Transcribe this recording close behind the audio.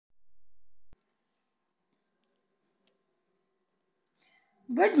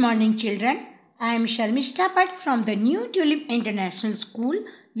Good morning, children. I am Sharmishta Bhatt from the New Tulip International School,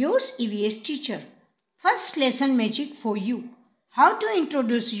 yours EVS teacher. First lesson magic for you. How to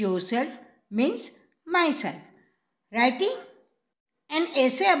introduce yourself means myself. Writing an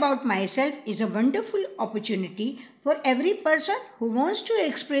essay about myself is a wonderful opportunity for every person who wants to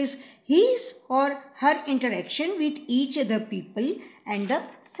express his or her interaction with each other people and the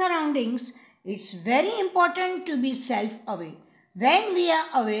surroundings. It's very important to be self-aware. When we are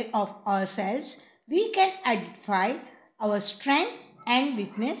aware of ourselves, we can identify our strength and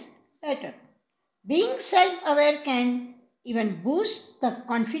weakness better. Being self-aware can even boost the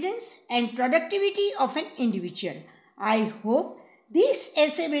confidence and productivity of an individual. I hope this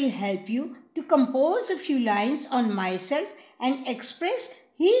essay will help you to compose a few lines on myself and express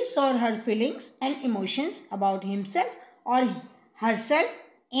his or her feelings and emotions about himself or herself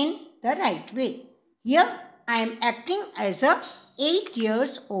in the right way. Here I am acting as a 8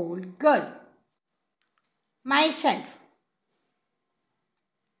 years old girl. Myself.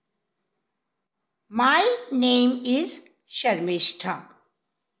 My name is Sharmishta.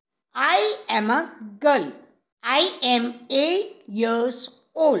 I am a girl. I am 8 years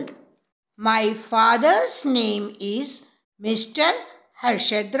old. My father's name is Mr.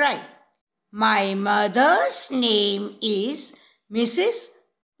 Harshad Rai. My mother's name is Mrs.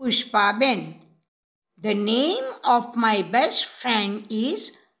 Pushpa Ben. The name of my best friend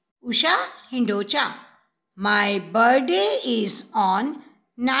is Usha Hindocha. My birthday is on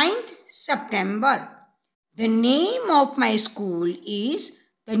 9th September. The name of my school is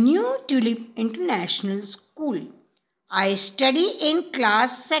the New Tulip International School. I study in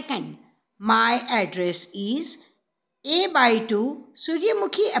class 2nd. My address is A/2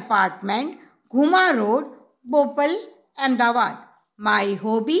 Suryamukhi Apartment, Ghuma Road, Bhopal, Ahmedabad. My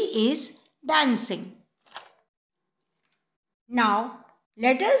hobby is dancing. Now,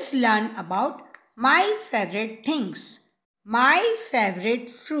 let us learn about my favorite things. My favorite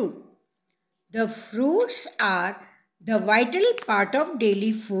fruit. The fruits are the vital part of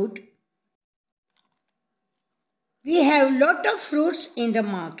daily food. We have lot of fruits in the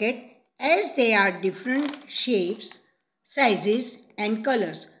market as they are different shapes, sizes and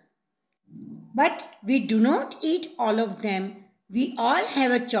colors. But we do not eat all of them. We all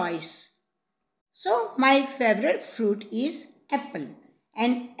have a choice. So my favorite fruit is apple.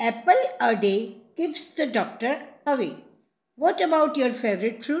 An apple a day keeps the doctor away. What about your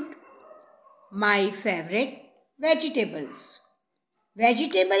favorite fruit? My favorite vegetables.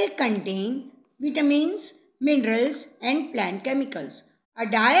 Vegetables contain vitamins, minerals and plant chemicals. A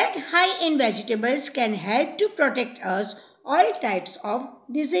diet high in vegetables can help to protect us all types of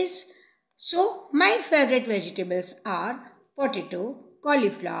disease. So my favorite vegetables are potato,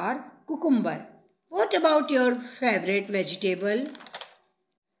 cauliflower, cucumber. What about your favorite vegetable?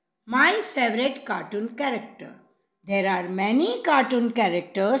 My favorite cartoon character. There are many cartoon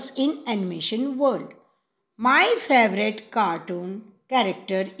characters in animation world. My favorite cartoon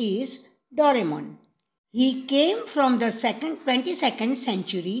character is Doraemon. He came from the 22nd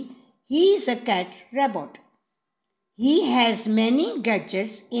century. He is a cat robot. He has many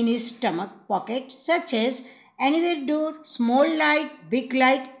gadgets in his stomach pocket such as anywhere door, small light, big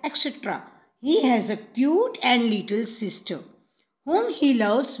light, etc. He has a cute and little sister whom he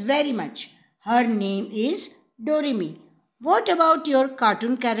loves very much. Her name is Doremi. What about your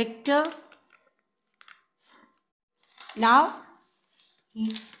cartoon character? Now,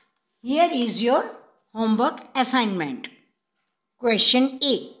 here is your homework assignment. Question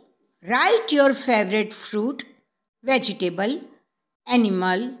A. Write your favorite fruit, vegetable,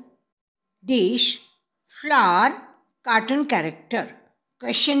 animal, dish, flower, cartoon character.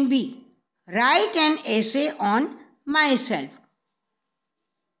 Question B. Write an essay on myself.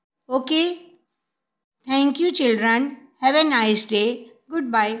 Okay. Thank you, children. Have a nice day.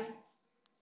 Goodbye.